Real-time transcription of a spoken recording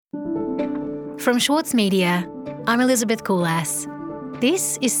From Schwartz Media, I'm Elizabeth Coulas.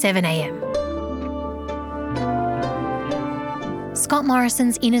 This is 7am. Scott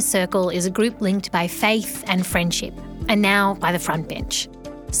Morrison's inner circle is a group linked by faith and friendship, and now by the front bench.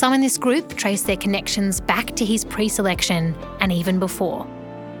 Some in this group trace their connections back to his pre-selection and even before.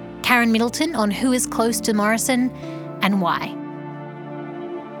 Karen Middleton on who is close to Morrison and why.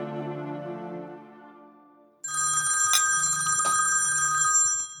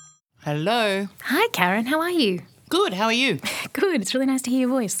 Hello. Hi Karen, how are you? Good, how are you? Good, it's really nice to hear your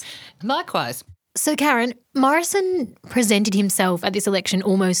voice. Likewise. So Karen, Morrison presented himself at this election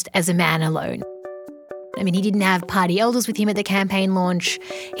almost as a man alone. I mean, he didn't have party elders with him at the campaign launch.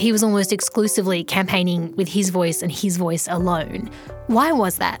 He was almost exclusively campaigning with his voice and his voice alone. Why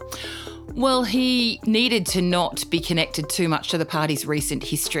was that? Well, he needed to not be connected too much to the party's recent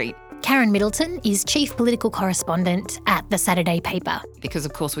history. Karen Middleton is chief political correspondent at the Saturday paper. Because,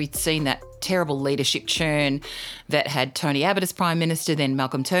 of course, we'd seen that terrible leadership churn that had Tony Abbott as Prime Minister, then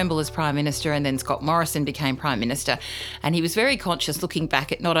Malcolm Turnbull as Prime Minister, and then Scott Morrison became Prime Minister. And he was very conscious, looking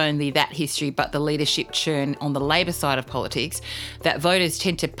back at not only that history, but the leadership churn on the Labor side of politics, that voters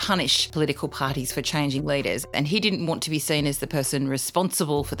tend to punish political parties for changing leaders. And he didn't want to be seen as the person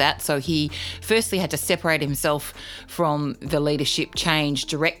responsible for that. So he firstly had to separate himself from the leadership change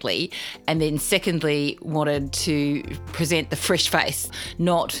directly, and then secondly wanted to present the fresh face,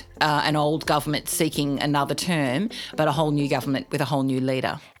 not an old government seeking another term, but a whole new government with a whole new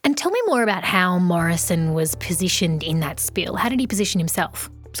leader. And tell me more about how Morrison was positioned in that spill. How did he position himself?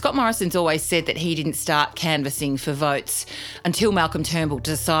 Scott Morrison's always said that he didn't start canvassing for votes until Malcolm Turnbull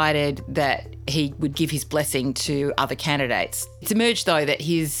decided that he would give his blessing to other candidates. It's emerged, though, that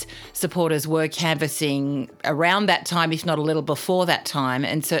his supporters were canvassing around that time, if not a little before that time,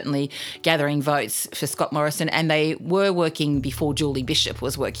 and certainly gathering votes for Scott Morrison, and they were working before Julie Bishop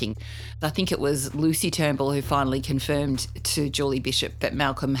was working. I think it was Lucy Turnbull who finally confirmed to Julie Bishop that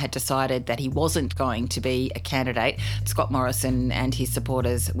Malcolm had decided that he wasn't going to be a candidate. Scott Morrison and his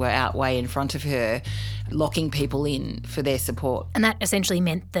supporters were out way in front of her, locking people in for their support. And that essentially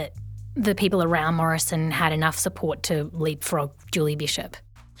meant that the people around Morrison had enough support to leapfrog Julie Bishop.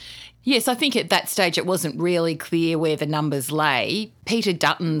 Yes, I think at that stage it wasn't really clear where the numbers lay. Peter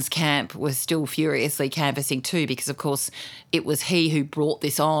Dutton's camp was still furiously canvassing too, because of course it was he who brought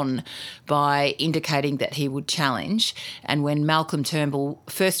this on by indicating that he would challenge. And when Malcolm Turnbull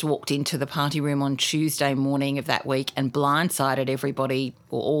first walked into the party room on Tuesday morning of that week and blindsided everybody,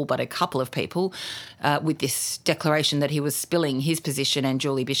 or all but a couple of people, with this declaration that he was spilling his position and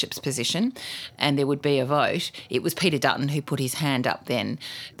Julie Bishop's position, and there would be a vote, it was Peter Dutton who put his hand up then.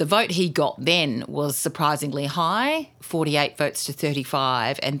 The vote he got then was surprisingly high, 48 votes to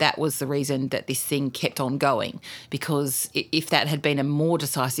 35, and that was the reason that this thing kept on going, because if that had been a more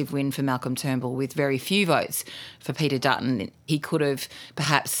decisive win for Malcolm Turnbull with very few votes for Peter Dutton, he could have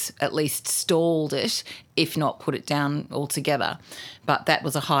perhaps at least stalled it, if not put it down altogether. But that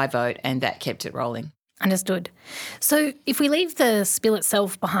was a high vote and that kept it rolling. Understood. So if we leave the spill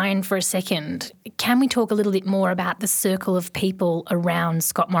itself behind for a second, can we talk a little bit more about the circle of people around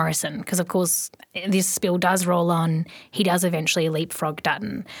Scott Morrison? Because, of course, this spill does roll on. He does eventually leapfrog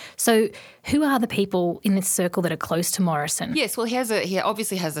Dutton. So who are the people in this circle that are close to Morrison? Yes, well, he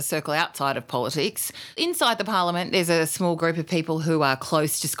obviously has a circle outside of politics. Inside the parliament, there's a small group of people who are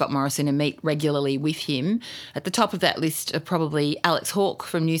close to Scott Morrison and meet regularly with him. At the top of that list are probably Alex Hawke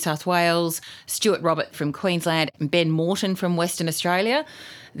from New South Wales, Stuart Robert from Queensland, and Ben Moreton from Western Australia.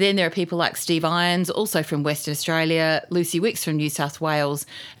 Then there are people like Steve Irons, also from Western Australia, Lucy Wicks from New South Wales,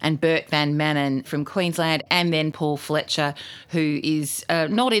 and Bert Van Manen from Queensland, and then Paul Fletcher, who is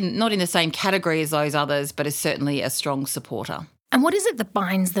not in the same category as those others, but is certainly a strong supporter. And what is it that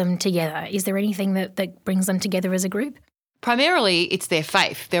binds them together? Is there anything that brings them together as a group? Primarily, it's their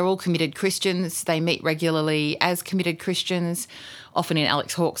faith. They're all committed Christians. They meet regularly as committed Christians, often in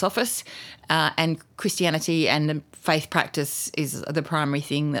Alex Hawke's office, and Christianity and the faith practice is the primary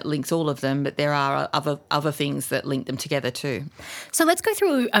thing that links all of them, but there are other things that link them together too. So let's go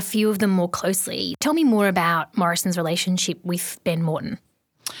through a few of them more closely. Tell me more about Morrison's relationship with Ben Moreton.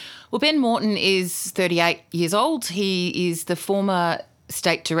 Well, Ben Moreton is 38 years old. He is the former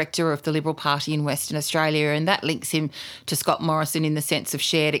State Director of the Liberal Party in Western Australia, and that links him to Scott Morrison in the sense of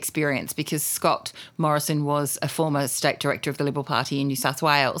shared experience, because Scott Morrison was a former State Director of the Liberal Party in New South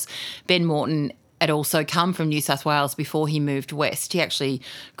Wales. Ben Moreton had also come from New South Wales before he moved west. He actually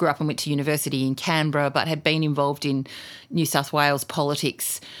grew up and went to university in Canberra, but had been involved in New South Wales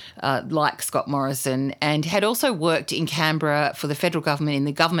politics like Scott Morrison, and had also worked in Canberra for the federal government in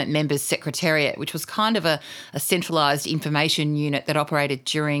the Government Members Secretariat, which was kind of a centralised information unit that operated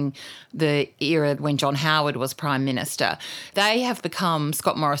during the era when John Howard was Prime Minister. They have become,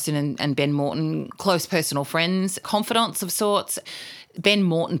 Scott Morrison and Ben Morton, close personal friends, confidants of sorts. Ben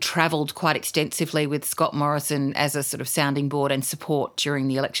Morton travelled quite extensively with Scott Morrison as a sort of sounding board and support during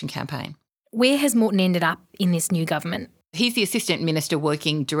the election campaign. Where has Morton ended up in this new government? He's the Assistant Minister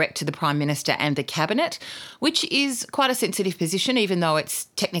working direct to the Prime Minister and the Cabinet, which is quite a sensitive position, even though it's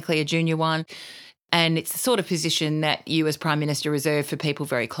technically a junior one. And it's the sort of position that you as Prime Minister reserve for people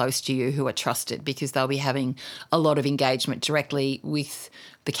very close to you who are trusted, because they'll be having a lot of engagement directly with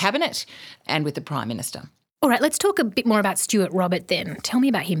the Cabinet and with the Prime Minister. All right, let's talk a bit more about Stuart Robert then. Tell me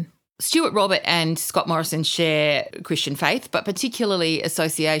about him. Stuart Robert and Scott Morrison share Christian faith, but particularly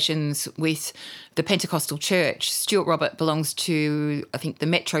associations with the Pentecostal Church. Stuart Robert belongs to, I think, the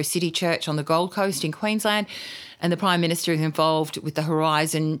Metro City Church on the Gold Coast in Queensland, and the Prime Minister is involved with the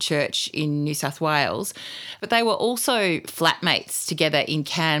Horizon Church in New South Wales. But they were also flatmates together in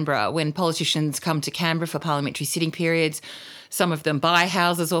Canberra. When politicians come to Canberra for parliamentary sitting periods, some of them buy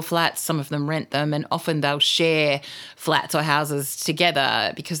houses or flats, some of them rent them, and often they'll share flats or houses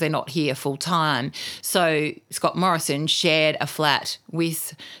together because they're not here full time. So Scott Morrison shared a flat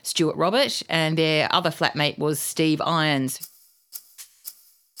with Stuart Robert, and their other flatmate was Steve Irons.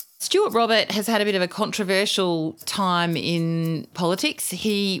 Stuart Robert has had a bit of a controversial time in politics.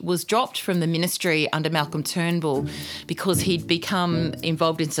 He was dropped from the ministry under Malcolm Turnbull because he'd become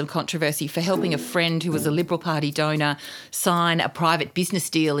involved in some controversy for helping a friend who was a Liberal Party donor sign a private business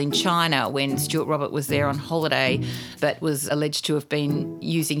deal in China when Stuart Robert was there on holiday, but was alleged to have been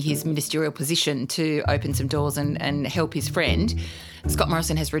using his ministerial position to open some doors and help his friend. Scott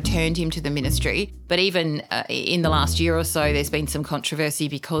Morrison has returned him to the ministry, but even in the last year or so, there's been some controversy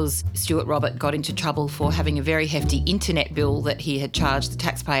because Stuart Robert got into trouble for having a very hefty internet bill that he had charged the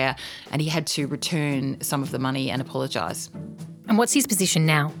taxpayer, and he had to return some of the money and apologise. And what's his position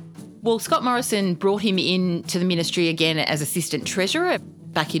now? Well, Scott Morrison brought him in to the ministry again as Assistant Treasurer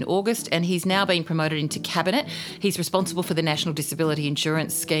back in August, and he's now been promoted into Cabinet. He's responsible for the National Disability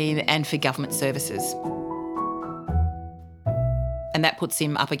Insurance Scheme and for government services. And that puts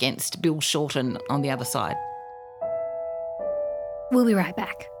him up against Bill Shorten on the other side. We'll be right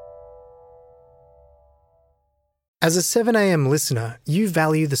back. As a 7am listener, you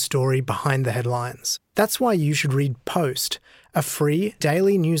value the story behind the headlines. That's why you should read Post, a free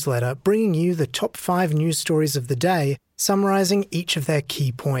daily newsletter bringing you the top 5 news stories of the day, summarising each of their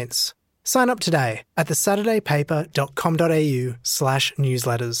key points. Sign up today at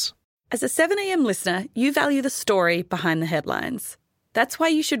thesaturdaypaper.com.au/newsletters. As a 7am listener, you value the story behind the headlines. That's why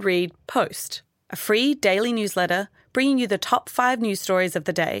you should read Post, a free daily newsletter bringing you the top 5 news stories of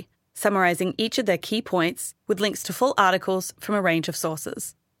the day, summarising each of their key points with links to full articles from a range of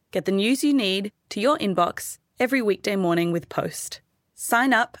sources. Get the news you need to your inbox every weekday morning with Post.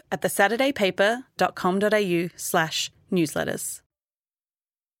 Sign up at thesaturdaypaper.com.au/newsletters.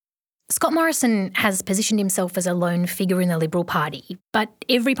 Scott Morrison has positioned himself as a lone figure in the Liberal Party, but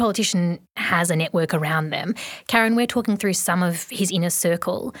every politician has a network around them. Karen, we're talking through some of his inner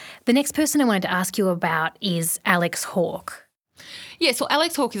circle. The next person I wanted to ask you about is Alex Hawke. Yes, well,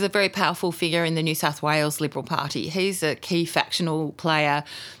 Alex Hawke is a very powerful figure in the New South Wales Liberal Party. He's a key factional player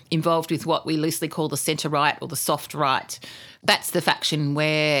involved with what we loosely call the centre-right or the soft right. That's the faction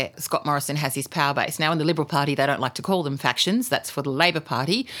where Scott Morrison has his power base. Now, in the Liberal Party, they don't like to call them factions. That's for the Labor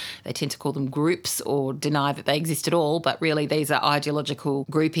Party. They tend to call them groups or deny that they exist at all. But really, these are ideological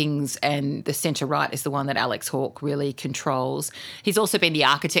groupings, and the centre-right is the one that Alex Hawke really controls. He's also been the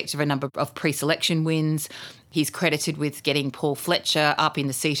architect of a number of pre-selection wins. He's credited with getting Paul Fletcher up in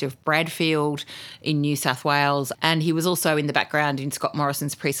the seat of Bradfield in New South Wales, and he was also in the background in Scott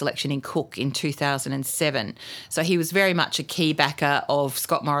Morrison's pre-selection in Cook in 2007. So he was very much a key backer of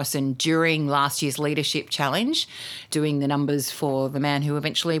Scott Morrison during last year's leadership challenge, doing the numbers for the man who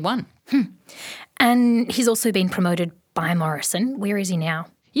eventually won. And he's also been promoted by Morrison. Where is he now?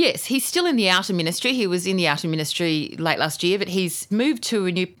 Yes, he's still in the Outer Ministry. He was in the Outer Ministry late last year, but he's moved to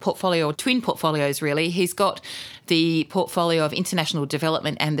a new portfolio, or twin portfolios really. He's got the portfolio of international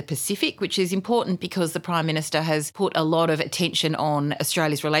development and the Pacific, which is important because the Prime Minister has put a lot of attention on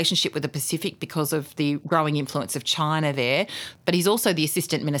Australia's relationship with the Pacific because of the growing influence of China there. But he's also the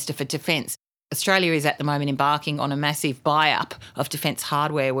Assistant Minister for Defence. Australia is at the moment embarking on a massive buy-up of defence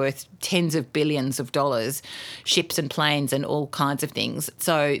hardware worth tens of billions of dollars, ships and planes and all kinds of things.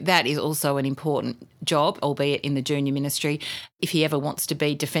 So that is also an important job, albeit in the junior ministry. If he ever wants to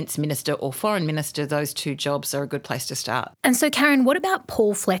be Defence Minister or Foreign Minister, those two jobs are a good place to start. And so, Karen, what about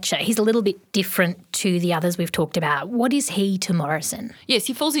Paul Fletcher? He's a little bit different to the others we've talked about. What is he to Morrison? Yes,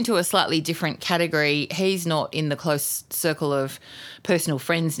 he falls into a slightly different category. He's not in the close circle of personal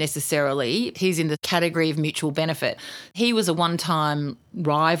friends necessarily. He's in the category of mutual benefit. He was a one-time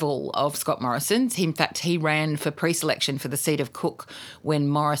rival of Scott Morrison's. In fact, he ran for pre-selection for the seat of Cook when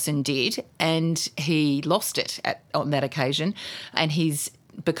Morrison did, and he lost it on that occasion. And he's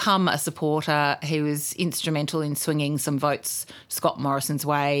become a supporter. He was instrumental in swinging some votes Scott Morrison's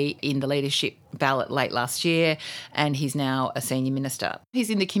way in the leadership ballot late last year, and he's now a senior minister. He's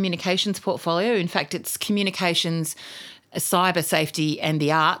in the communications portfolio. In fact, it's communications, cyber safety and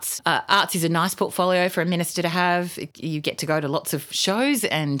the arts. Arts is a nice portfolio for a minister to have. You get to go to lots of shows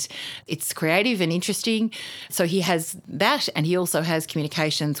and it's creative and interesting. So he has that, and he also has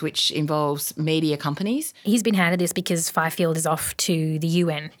communications, which involves media companies. He's been handed this because Fifield is off to the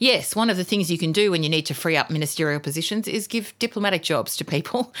UN. Yes, one of the things you can do when you need to free up ministerial positions is give diplomatic jobs to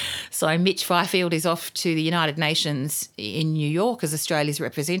people. So Mitch Fifield is off to the United Nations in New York as Australia's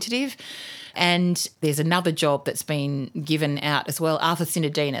representative. And there's another job that's been given out as well. Arthur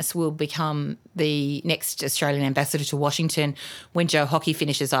Sinodinos will become the next Australian ambassador to Washington when Joe Hockey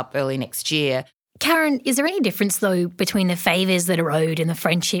finishes up early next year. Karen, is there any difference, though, between the favours that are owed and the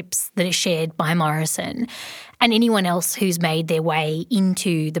friendships that are shared by Morrison and anyone else who's made their way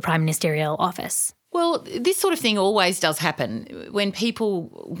into the prime ministerial office? Well, this sort of thing always does happen. When people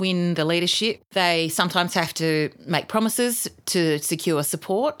win the leadership, they sometimes have to make promises to secure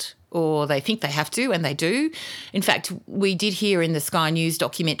support, or they think they have to, and they do. In fact, we did hear in the Sky News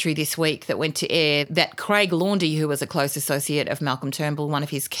documentary this week that went to air that Craig Laundy, who was a close associate of Malcolm Turnbull, one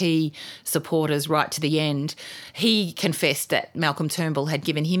of his key supporters right to the end, he confessed that Malcolm Turnbull had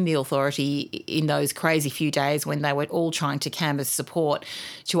given him the authority in those crazy few days when they were all trying to canvass support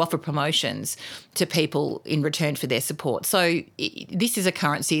to offer promotions to people in return for their support. So this is a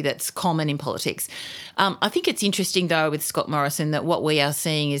currency that's common in politics. I think it's interesting, though, with Scott Morrison that what we are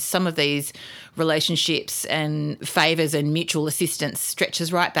seeing is some of these relationships and favours and mutual assistance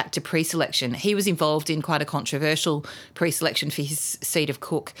stretches right back to pre-selection. He was involved in quite a controversial pre-selection for his seat of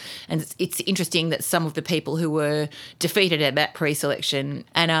Cook. And it's interesting that some of the people who were defeated at that pre-selection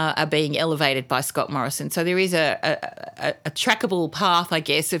and are being elevated by Scott Morrison. So there is a trackable path, I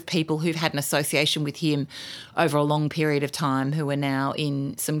guess, of people who've had an association with him over a long period of time who are now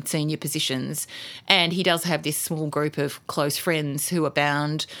in some senior positions. And he does have this small group of close friends who are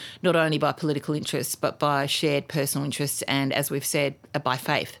bound not only by political interests but by shared personal interests and, as we've said, by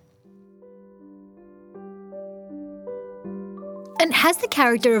faith. And has the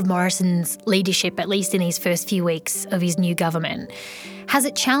character of Morrison's leadership, at least in these first few weeks of his new government, has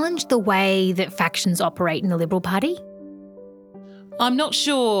it challenged the way that factions operate in the Liberal Party? I'm not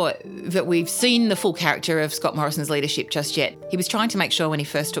sure that we've seen the full character of Scott Morrison's leadership just yet. He was trying to make sure when he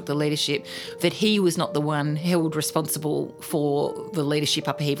first took the leadership that he was not the one held responsible for the leadership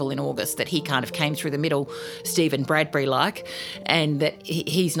upheaval in August, that he kind of came through the middle, Stephen Bradbury-like, and that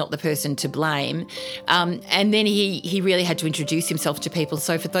he's not the person to blame. And then he really had to introduce himself to people.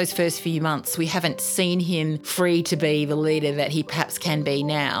 So for those first few months, we haven't seen him free to be the leader that he perhaps can be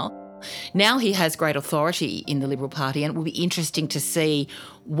now. Now he has great authority in the Liberal Party, and it will be interesting to see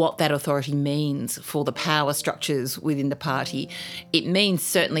what that authority means for the power structures within the party. It means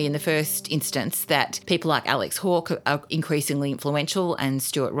certainly in the first instance that people like Alex Hawke are increasingly influential, and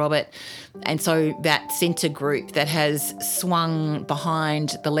Stuart Robert. And so that centre group that has swung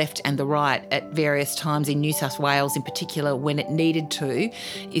behind the left and the right at various times in New South Wales in particular when it needed to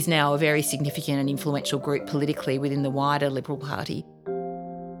is now a very significant and influential group politically within the wider Liberal Party.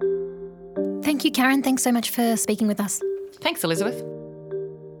 Thank you, Karen. Thanks so much for speaking with us. Thanks, Elizabeth.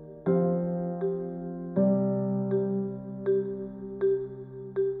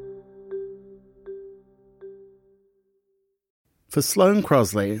 For Sloane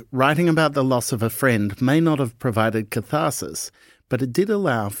Crosley, writing about the loss of a friend may not have provided catharsis, but it did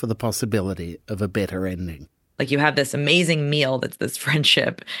allow for the possibility of a better ending. Like, you have this amazing meal that's this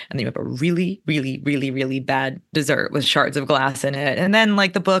friendship, and then you have a really, really, really, really bad dessert with shards of glass in it. And then,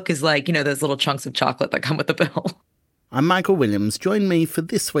 like, the book is like, you know, those little chunks of chocolate that come with the bill. I'm Michael Williams. Join me for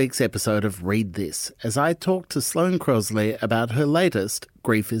this week's episode of Read This as I talk to Sloane Crosley about her latest,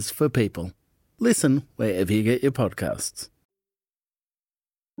 Grief is for People. Listen wherever you get your podcasts.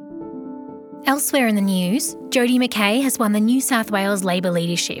 Elsewhere in the news, Jodie McKay has won the New South Wales Labor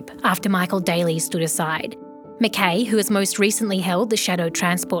leadership after Michael Daly stood aside. McKay, who has most recently held the Shadow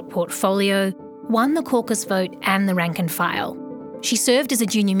Transport portfolio, won the caucus vote and the rank and file. She served as a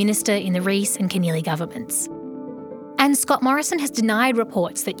junior minister in the Rees and Keneally governments. And Scott Morrison has denied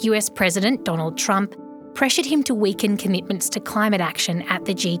reports that US President Donald Trump pressured him to weaken commitments to climate action at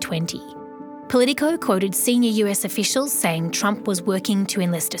the G20. Politico quoted senior US officials saying Trump was working to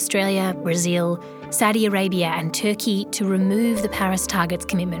enlist Australia, Brazil, Saudi Arabia and Turkey to remove the Paris targets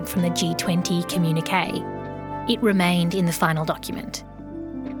commitment from the G20 communique. It remained in the final document.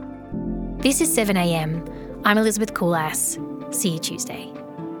 This is 7am. I'm Elizabeth Coulas. See you Tuesday.